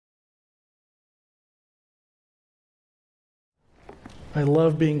I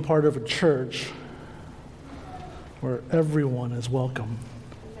love being part of a church where everyone is welcome.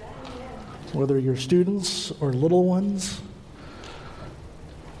 Whether you're students or little ones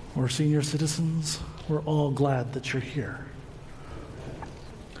or senior citizens, we're all glad that you're here.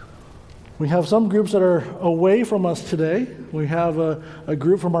 We have some groups that are away from us today. We have a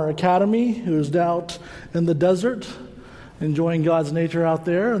group from our academy who's out in the desert enjoying God's nature out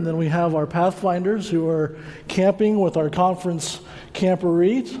there. And then we have our Pathfinders who are camping with our conference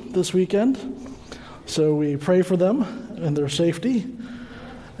camporee this weekend. So we pray for them and their safety,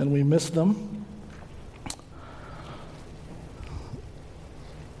 and we miss them.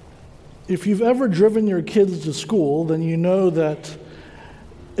 If you've ever driven your kids to school, then you know that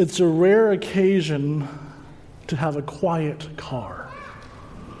it's a rare occasion to have a quiet car.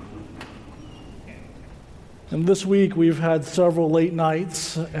 And this week we've had several late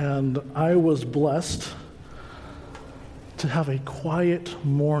nights, and I was blessed to have a quiet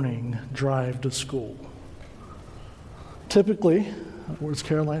morning drive to school. Typically, where's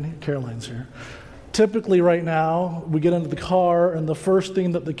Caroline? Caroline's here. Typically right now, we get into the car, and the first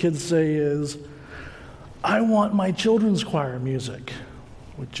thing that the kids say is, "I want my children's choir music,"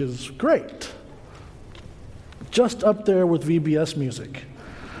 which is great. Just up there with VBS music.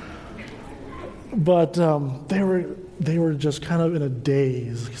 But they were just kind of in a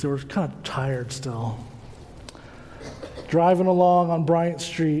daze because they were kind of tired still. Driving along on Bryant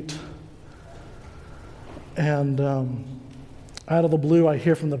Street, and out of the blue, I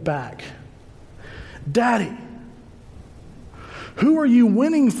hear from the back, "Daddy, who are you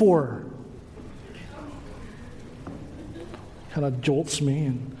winning for?" Kind of jolts me,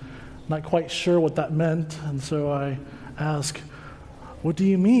 and not quite sure what that meant, and so I ask, "What do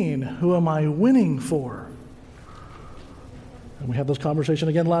you mean? Who am I winning for?" And we had this conversation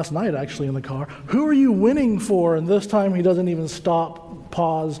again last night, actually, in the car. "Who are you winning for?" And this time he doesn't even stop,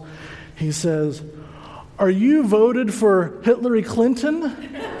 pause. He says, "Are you voted for Hillary Clinton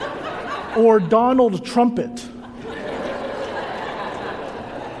or Donald Trumpet?"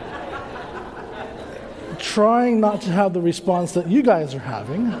 Trying not to have the response that you guys are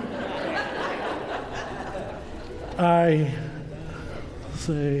having, I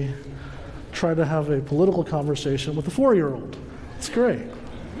try to have a political conversation with a 4-year-old. It's great.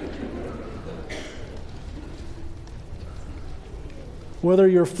 Whether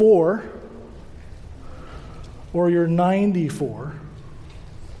you're 4 or you're 94,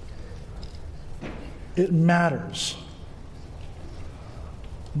 it matters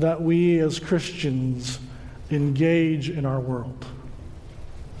that we as Christians engage in our world.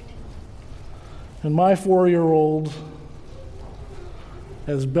 And my 4-year-old,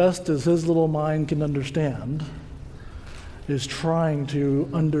 as best as his little mind can understand, is trying to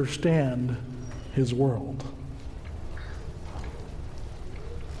understand his world.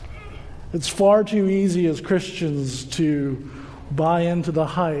 It's far too easy as Christians to buy into the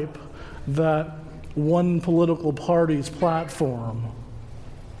hype that one political party's platform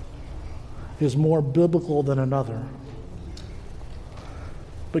is more biblical than another.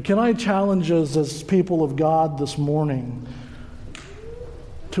 But can I challenge us as people of God this morning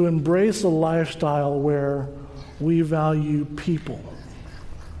to embrace a lifestyle where we value people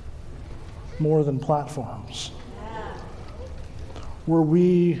more than platforms, where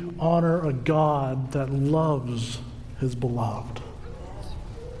we honor a God that loves his beloved.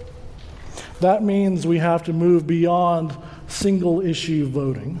 That means we have to move beyond single issue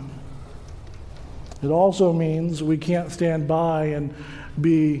voting. It also means we can't stand by and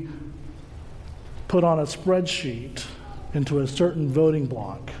be put on a spreadsheet into a certain voting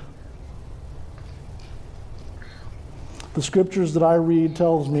block. The scriptures that I read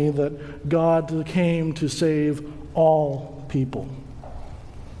tells me that God came to save all people.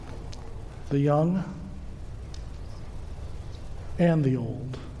 The young and the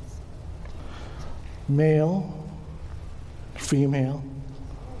old. Male, female,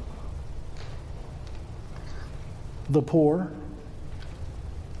 the poor.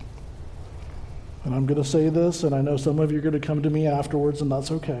 And I'm going to say this, and I know some of you are going to come to me afterwards, and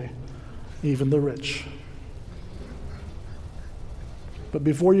that's okay. Even the rich. But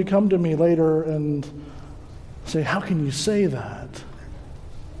before you come to me later and say, "How can you say that?"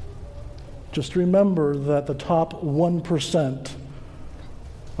 just remember that the top 1%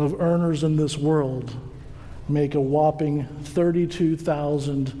 of earners in this world make a whopping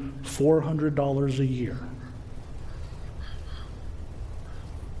 $32,400 a year.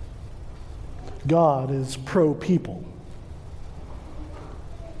 God is pro-people,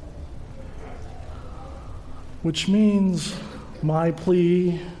 which means my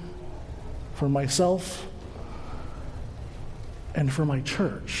plea for myself and for my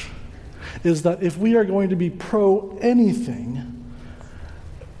church is that if we are going to be pro anything,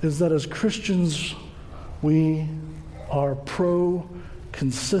 is that as Christians, we are pro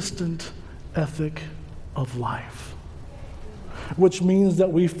consistent ethic of life, which means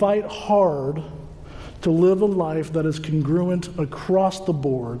that we fight hard to live a life that is congruent across the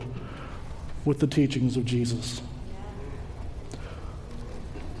board with the teachings of Jesus.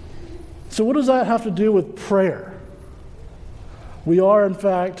 So what does that have to do with prayer? We are, in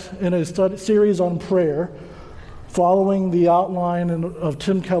fact, in a series on prayer, following the outline of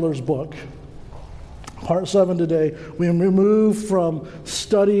Tim Keller's book. Part 7 today, we move from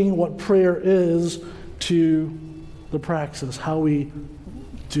studying what prayer is to the praxis, how we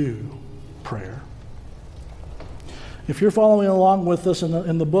do prayer. If you're following along with us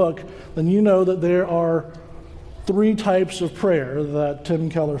in the book, then you know that there are 3 types of prayer that Tim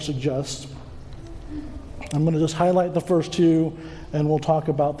Keller suggests. I'm going to just highlight the first 2, and we'll talk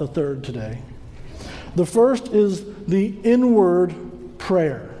about the third today. The first is the inward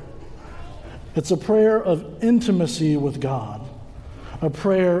prayer. It's a prayer of intimacy with God, a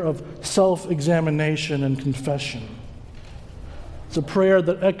prayer of self-examination and confession. It's a prayer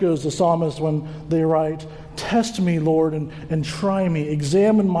that echoes the psalmist when they write, "Test me, Lord, and try me.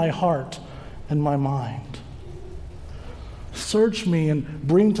 Examine my heart and my mind. Search me and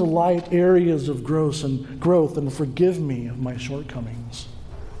bring to light areas of growth and forgive me of my shortcomings."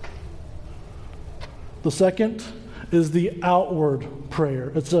 The second is the outward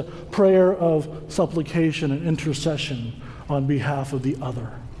prayer. It's a prayer of supplication and intercession on behalf of the other,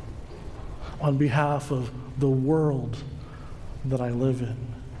 on behalf of the world that I live in.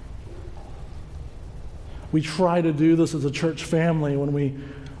 We try to do this as a church family when we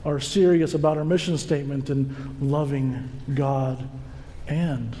are serious about our mission statement in loving God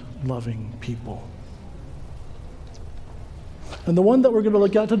and loving people. And the one that we're going to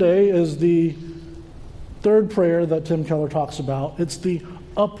look at today is the third prayer that Tim Keller talks about. It's the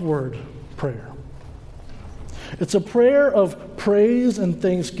upward prayer. It's a prayer of praise and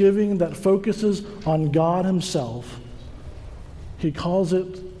thanksgiving that focuses on God Himself. He calls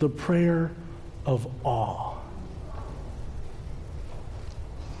it the prayer of awe.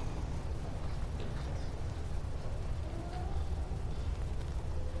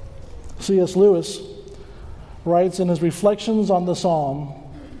 C.S. Lewis writes in his reflections on the psalm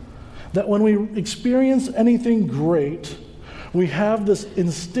that when we experience anything great, we have this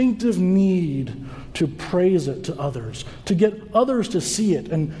instinctive need to praise it to others, to get others to see it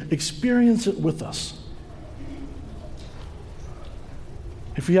and experience it with us.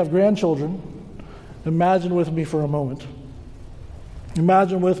 If you have grandchildren, imagine with me for a moment.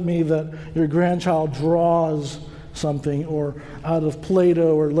 Imagine with me that your grandchild draws something, or out of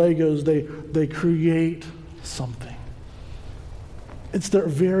Play-Doh or Legos, they create something. It's their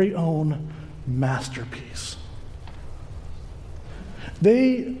very own masterpiece.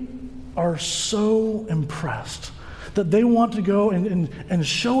 They are so impressed that they want to go and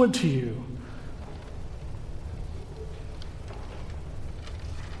show it to you.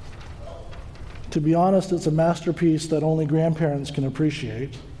 To be honest, it's a masterpiece that only grandparents can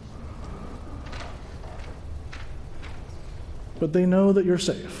appreciate. But they know that you're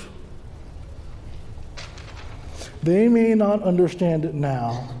safe. They may not understand it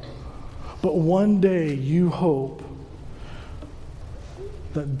now, but one day you hope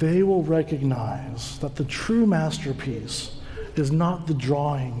that they will recognize that the true masterpiece is not the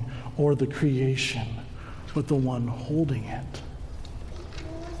drawing or the creation, but the one holding it.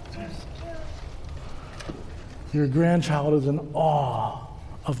 Your grandchild is in awe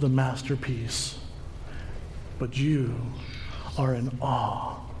of the masterpiece, but you are in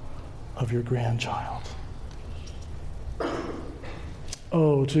awe of your grandchild.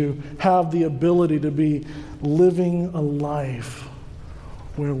 Oh, to have the ability to be living a life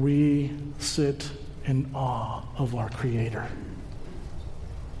where we sit in awe of our Creator.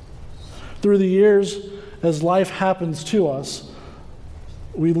 Through the years, as life happens to us,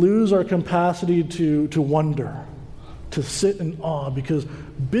 we lose our capacity to wonder, to sit in awe, because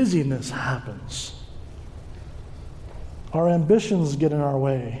busyness happens. Our ambitions get in our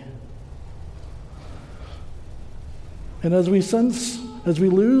way. And as we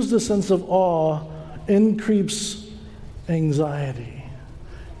lose the sense of awe, in creeps anxiety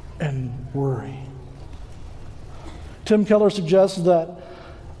and worry. Tim Keller suggests that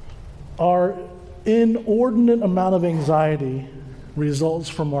our inordinate amount of anxiety results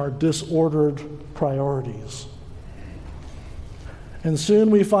from our disordered priorities. And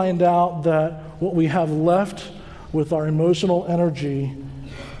soon we find out that what we have left with our emotional energy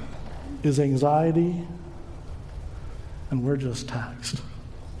is anxiety and we're just taxed.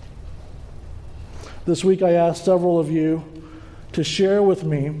 This week I asked several of you to share with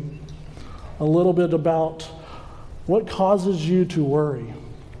me a little bit about what causes you to worry.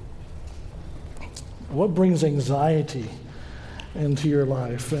 What brings anxiety into your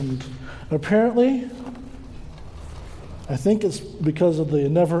life? And apparently, I think it's because of the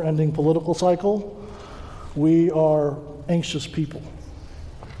never-ending political cycle, we are anxious people.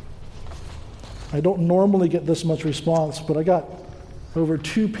 I don't normally get this much response, but I got over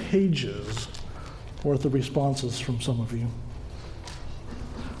 2 pages worth of responses from some of you.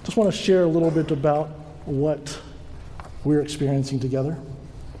 Just want to share a little bit about what we're experiencing together.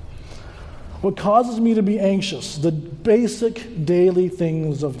 What causes me to be anxious? The basic daily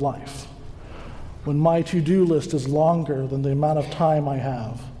things of life. When my to-do list is longer than the amount of time I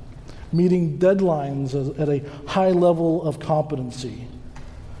have. Meeting deadlines at a high level of competency.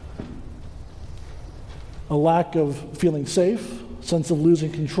 A lack of feeling safe, sense of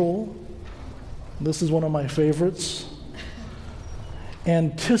losing control. This is one of my favorites.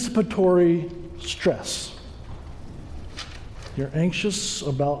 Anticipatory stress. You're anxious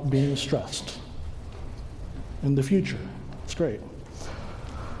about being stressed in the future. It's great.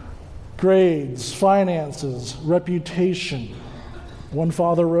 Grades, finances, reputation. One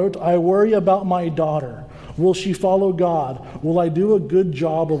father wrote, I worry about my daughter. Will she follow God? Will I do a good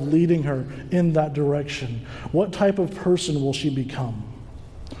job of leading her in that direction? What type of person will she become?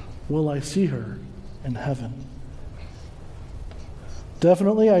 Will I see her in heaven?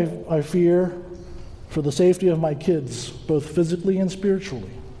 Definitely, I fear for the safety of my kids, both physically and spiritually.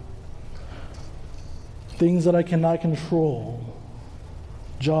 Things that I cannot control.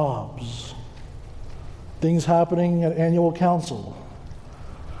 Jobs. Things happening at annual council.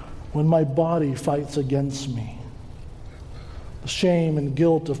 When my body fights against me. The shame and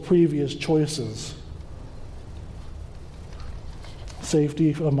guilt of previous choices.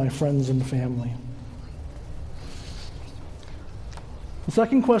 Safety of my friends and family. The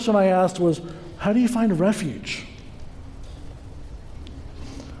second question I asked was, how do you find refuge?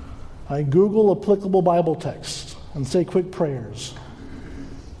 I Google applicable Bible texts and say quick prayers.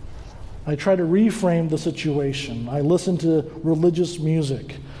 I try to reframe the situation. I listen to religious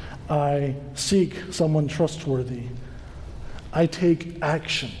music. I seek someone trustworthy. I take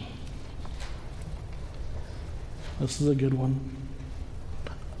action. This is a good one.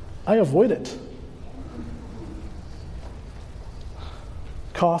 I avoid it.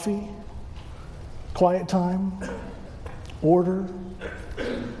 Coffee, quiet time, order,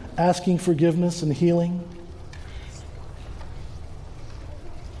 asking forgiveness and healing.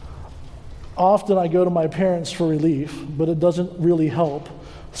 Often I go to my parents for relief, but it doesn't really help,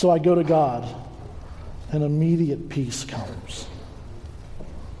 so I go to God, and immediate peace comes.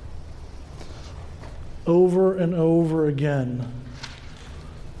 Over and over again,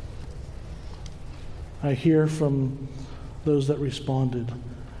 I hear from those that responded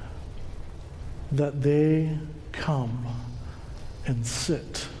that they come and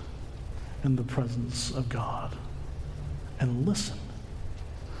sit in the presence of God and listen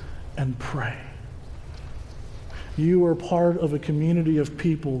and pray. You are part of a community of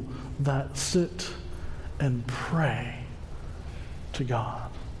people that sit and pray to God.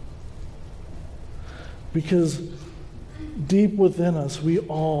 Because deep within us, we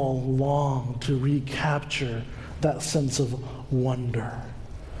all long to recapture that sense of wonder,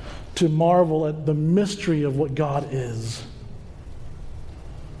 to marvel at the mystery of what God is.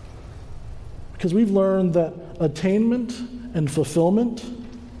 Because we've learned that attainment and fulfillment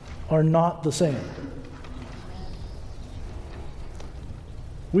are not the same.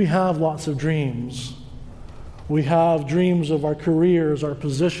 We have lots of dreams. We have dreams of our careers, our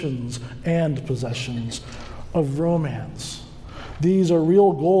positions, and possessions, of romance. These are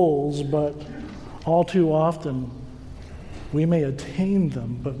real goals, but all too often we may attain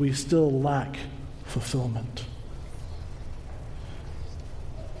them, but we still lack fulfillment.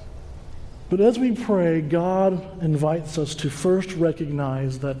 But as we pray, God invites us to first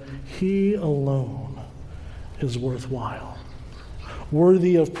recognize that He alone is worthwhile,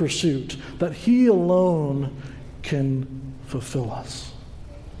 worthy of pursuit, that He alone can fulfill us.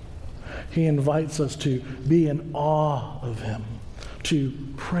 He invites us to be in awe of Him, to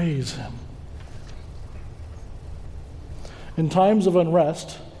praise Him. In times of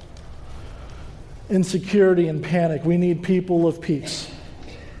unrest, insecurity, and panic, we need people of peace.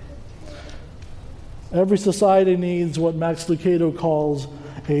 Every society needs what Max Lucado calls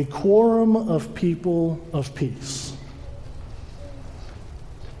a quorum of people of peace.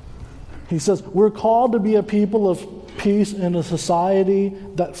 He says, we're called to be a people of peace in a society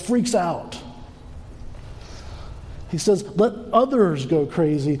that freaks out. He says, let others go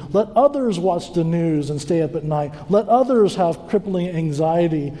crazy. Let others watch the news and stay up at night. Let others have crippling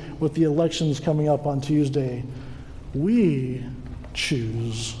anxiety with the elections coming up on Tuesday. We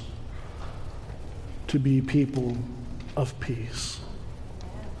choose to be people of peace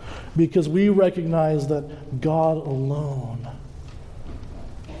because we recognize that God alone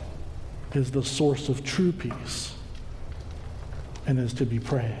is the source of true peace and is to be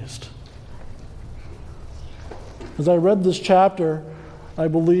praised. As I read this chapter, I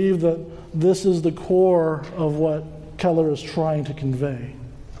believe that this is the core of what Keller is trying to convey.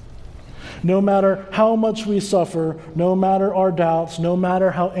 No matter how much we suffer, no matter our doubts, no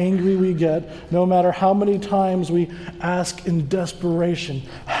matter how angry we get, no matter how many times we ask in desperation,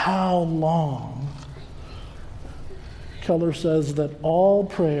 how long? Keller says that all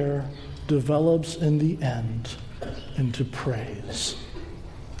prayer develops in the end into praise,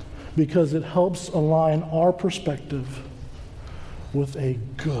 because it helps align our perspective with a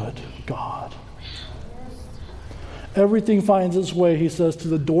good God. Everything finds its way, he says, to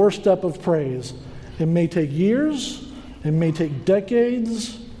the doorstep of praise. It may take years, it may take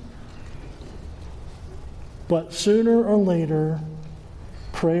decades, but sooner or later,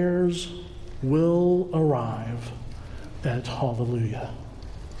 prayers will arrive at hallelujah.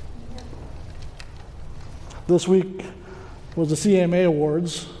 This week was the CMA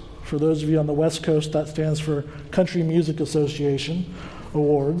Awards. For those of you on the West Coast, that stands for Country Music Association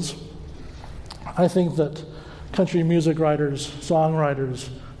Awards. I think that country music writers, songwriters,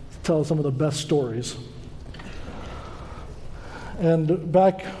 tell some of the best stories. And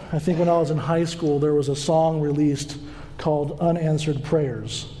back, I think when I was in high school, there was a song released called Unanswered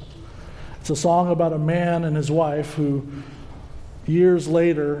Prayers. It's a song about a man and his wife who years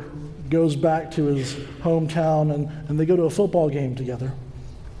later goes back to his hometown and they go to a football game together.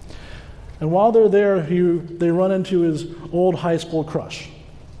 And while they're there, they run into his old high school crush.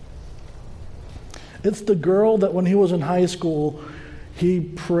 It's the girl that when he was in high school, he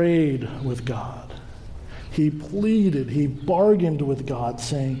prayed with God. He pleaded, he bargained with God,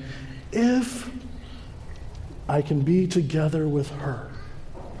 saying, if I can be together with her,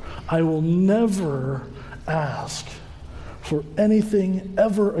 I will never ask for anything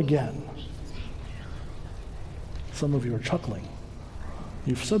ever again. Some of you are chuckling.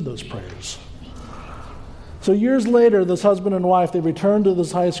 You've said those prayers. So years later, this husband and wife, they return to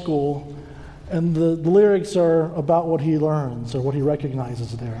this high school, and the lyrics are about what he learns or what he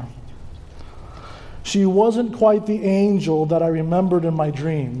recognizes there. She wasn't quite the angel that I remembered in my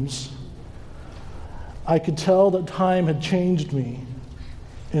dreams. I could tell that time had changed me.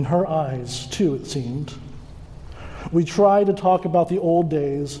 In her eyes, too, it seemed. We tried to talk about the old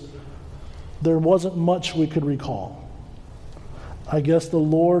days. There wasn't much we could recall. I guess the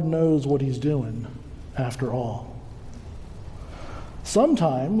Lord knows what he's doing, after all.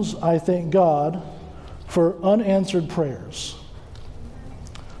 Sometimes I thank God for unanswered prayers.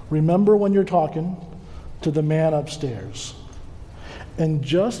 Remember when you're talking to the man upstairs. And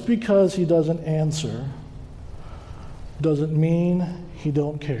just because he doesn't answer doesn't mean he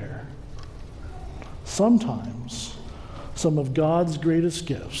don't care. Sometimes some of God's greatest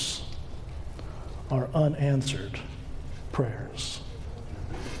gifts are unanswered prayers.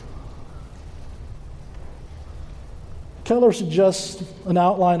 Keller suggests an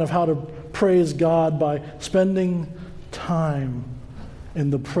outline of how to praise God by spending time in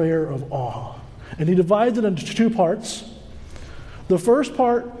the prayer of awe. And he divides it into two parts. The first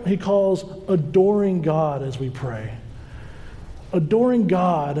part he calls adoring God as we pray. Adoring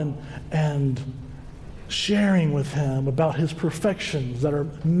God and sharing with him about his perfections that are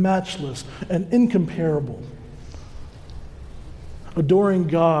matchless and incomparable. Adoring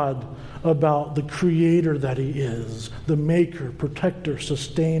God about the creator that he is, the maker, protector,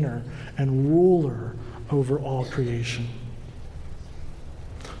 sustainer, and ruler over all creation.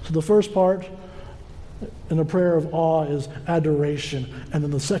 So the first part in a prayer of awe is adoration, and then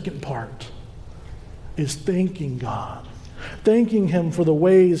the second part is thanking God. Thanking him for the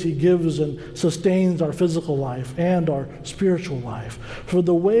ways he gives and sustains our physical life and our spiritual life, for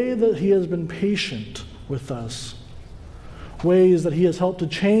the way that he has been patient with us, ways that he has helped to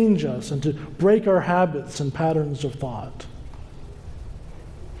change us and to break our habits and patterns of thought.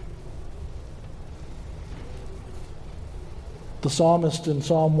 The psalmist in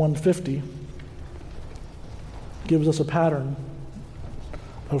Psalm 150 gives us a pattern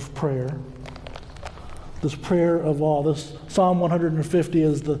of prayer. This prayer of awe. This Psalm 150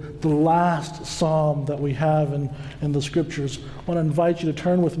 is the last psalm that we have in the scriptures. I want to invite you to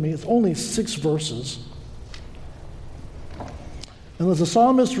turn with me. It's only 6 verses. And as the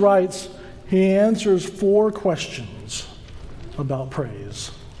psalmist writes, he answers 4 questions. about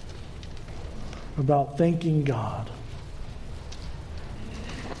praise, about thanking God.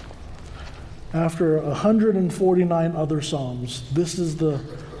 After 149 other Psalms, this is the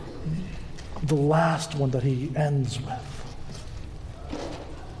last one that he ends with.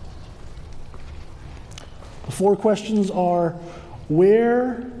 The 4 questions are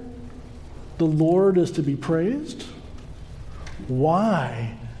where the Lord is to be praised,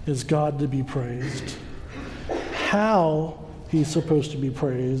 why is God to be praised, how he's supposed to be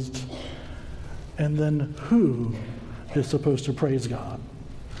praised, and then who is supposed to praise God.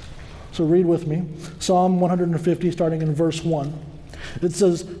 So read with me. Psalm 150, starting in verse 1. It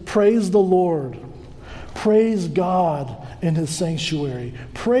says, "Praise the Lord. Praise God in his sanctuary.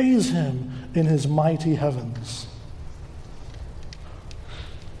 Praise him in his mighty heavens."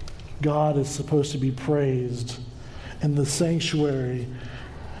 God is supposed to be praised in the sanctuary.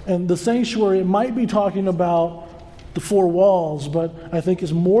 And the sanctuary, it might be talking about the 4 walls, but I think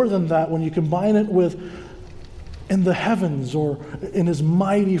it's more than that when you combine it with in the heavens or in his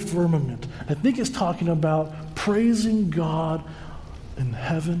mighty firmament. I think it's talking about praising God in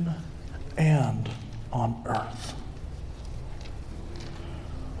heaven and on earth.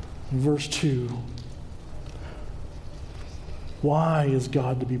 In verse 2, why is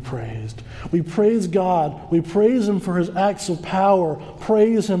God to be praised? We praise God. We praise him for his acts of power.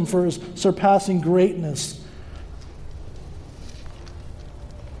 Praise him for his surpassing greatness.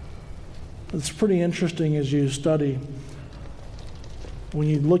 It's pretty interesting as you study. When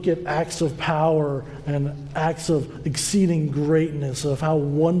you look at acts of power and acts of exceeding greatness, of how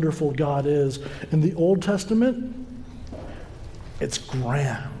wonderful God is, in the Old Testament, it's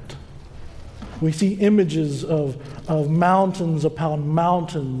grand. We see images of mountains upon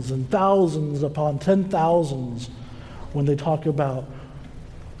mountains and thousands upon 10,000s when they talk about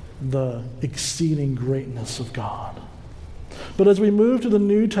the exceeding greatness of God. But as we move to the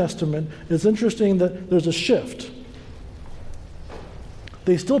New Testament, it's interesting that there's a shift.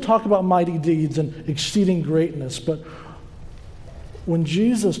 They still talk about mighty deeds and exceeding greatness, but when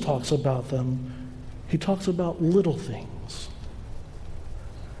Jesus talks about them, he talks about little things.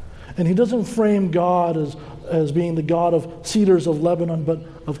 And he doesn't frame God as being the God of cedars of Lebanon, but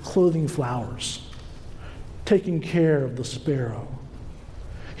of clothing flowers, taking care of the sparrow.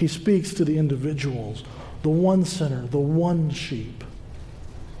 He speaks to the individuals, the one sinner, the one sheep.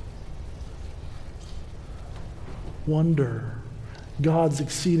 Wonder, God's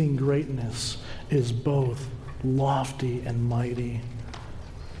exceeding greatness is both lofty and mighty,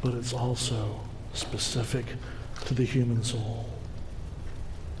 but it's also specific to the human soul.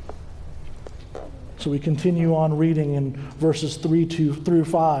 So we continue on reading in verses 3 through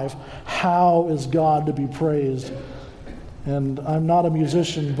 5. How is God to be praised? And I'm not a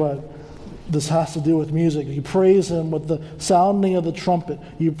musician, but this has to do with music. You praise him with the sounding of the trumpet.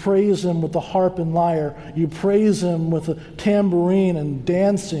 You praise him with the harp and lyre. You praise him with the tambourine and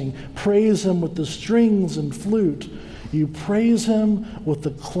dancing. Praise him with the strings and flute. You praise him with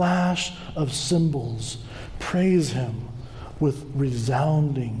the clash of cymbals. Praise him with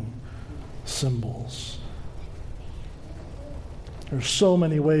resounding cymbals. There's so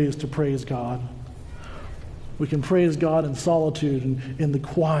many ways to praise God. We can praise God in solitude and in the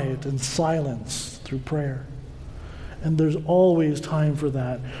quiet and silence through prayer. And there's always time for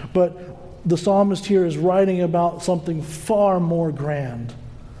that. But the psalmist here is writing about something far more grand.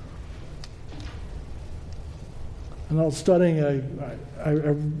 And I was studying,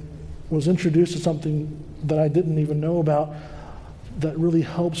 I was introduced to something that I didn't even know about that really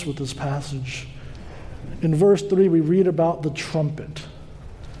helps with this passage. In verse 3, we read about the trumpet.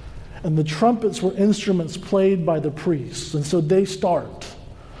 And the trumpets were instruments played by the priests, and so they start.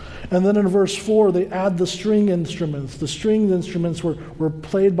 And then in verse 4, they add the string instruments. The string instruments were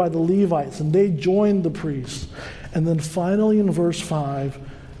played by the Levites, and they joined the priests. And then finally in verse 5,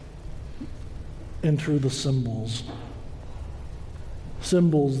 enter the cymbals.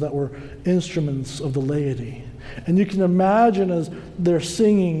 Cymbals that were instruments of the laity. And you can imagine as they're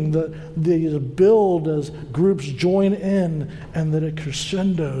singing, they build as groups join in, and that it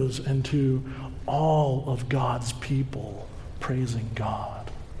crescendos into all of God's people praising God.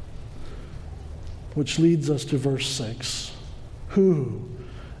 Which leads us to verse 6. Who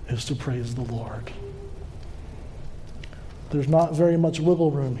is to praise the Lord? There's not very much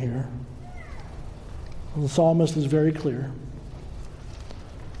wiggle room here. The psalmist is very clear.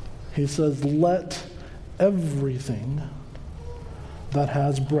 He says, let everything that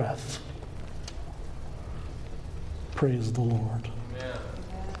has breath praise the Lord. Amen.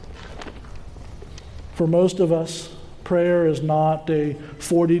 For most of us, prayer is not a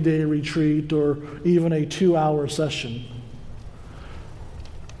 40-day retreat or even a 2-hour session.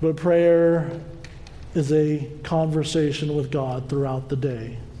 But prayer is a conversation with God throughout the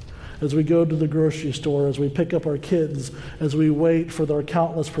day. As we go to the grocery store, as we pick up our kids, as we wait for our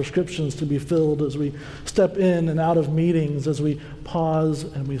countless prescriptions to be filled, as we step in and out of meetings, as we pause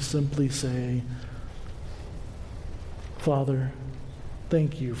and we simply say, Father,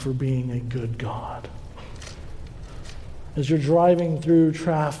 thank you for being a good God. As you're driving through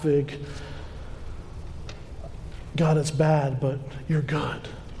traffic, God, it's bad, but you're good.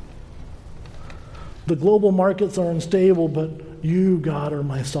 The global markets are unstable, but you, God, are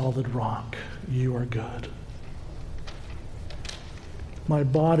my solid rock. You are good. My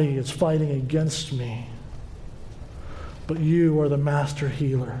body is fighting against me, but you are the master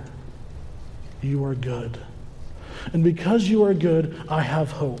healer. You are good. And because you are good, I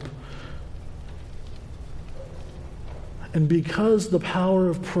have hope. And because the power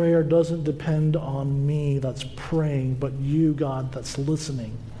of prayer doesn't depend on me that's praying, but you, God, that's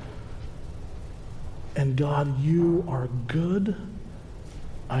listening. And God, you are good,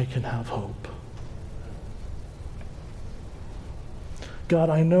 I can have hope. God,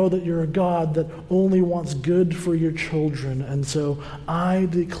 I know that you're a God that only wants good for your children, and so I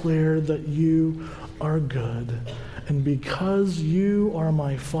declare that you are good. And because you are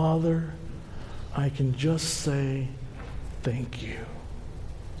my Father, I can just say, thank you.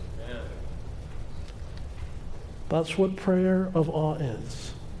 Amen. That's what prayer of awe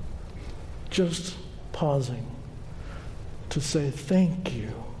is. Just pausing to say thank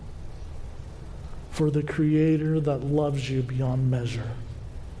you for the Creator that loves you beyond measure.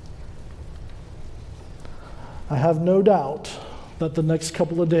 I have no doubt that the next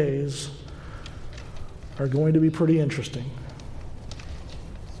couple of days are going to be pretty interesting.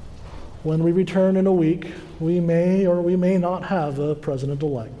 When we return in a week, we may or we may not have a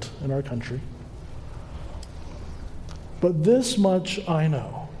president-elect in our country. But this much I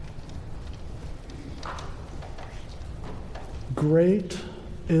know. Great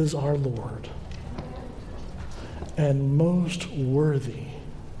is our Lord, and most worthy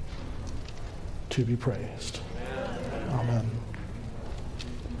to be praised. Amen.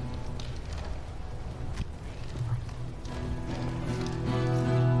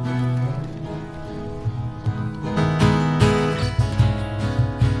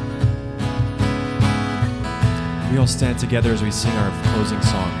 We all stand together as we sing our closing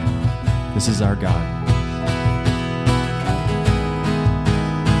song. This is our God.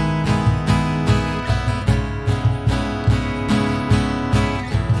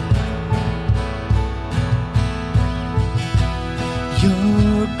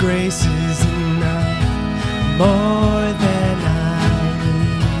 Your grace is enough, more than I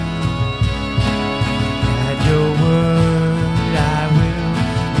need. At your word I will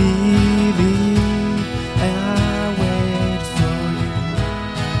believe, and I wait for you,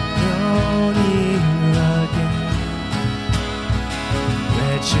 drawn here again.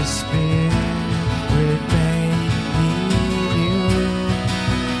 Let your spirit make me new,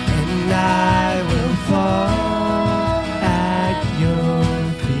 and I will fall at your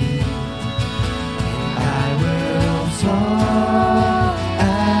feet, and I will fall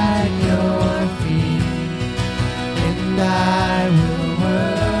at your feet, and I will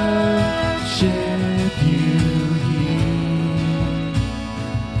worship you here.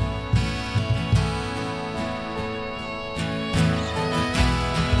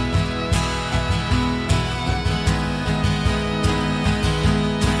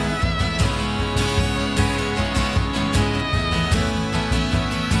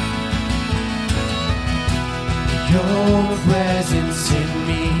 Your presence in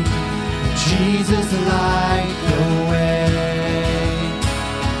me, Jesus, light the way.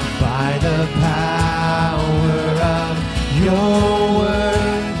 By the power of your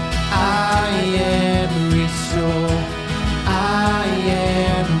word, I am restored, I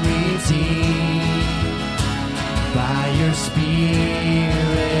am redeemed. By your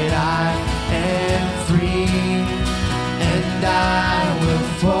spirit I am free, and I will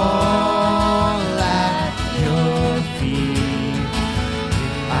fall at your feet.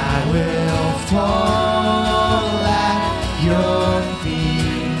 I will fall at your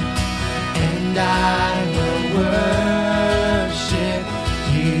feet, and I will worship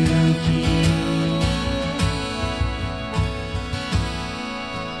you, King.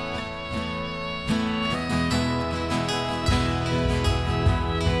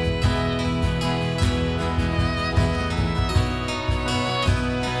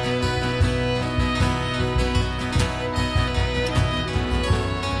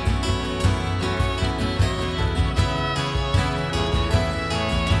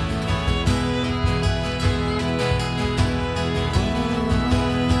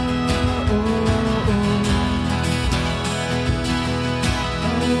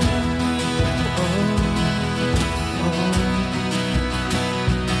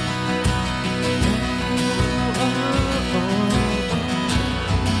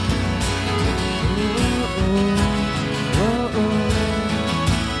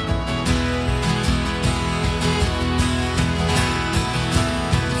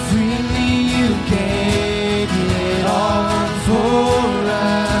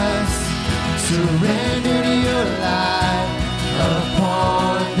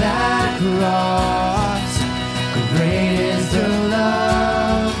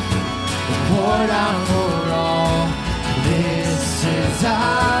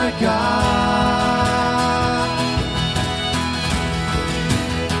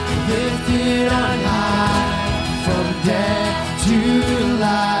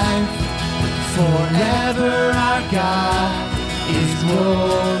 God is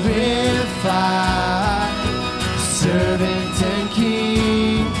glorified. Servant and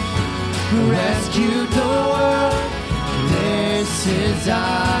King who rescued the world. This is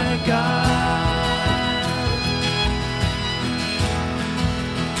our God.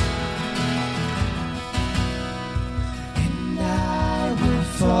 And I will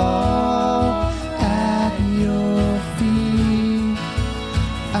fall at your feet.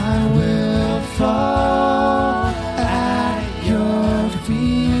 I will fall at your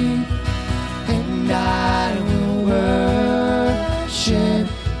feet. And I will worship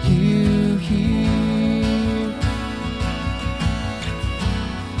you here.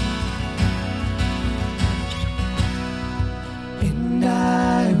 And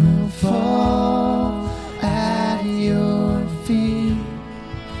I will fall at your feet.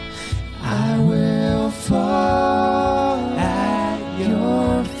 I will fall at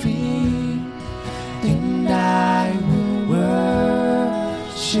your feet. And I will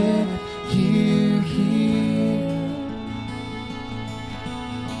worship you here.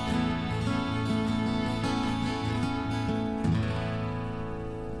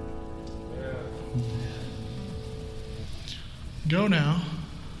 Go now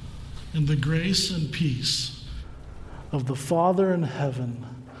in the grace and peace of the Father in heaven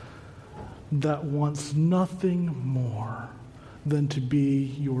that wants nothing more than to be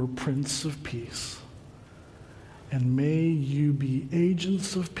your Prince of Peace. And may you be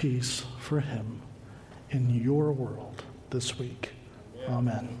agents of peace for him in your world this week.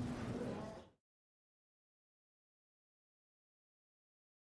 Amen.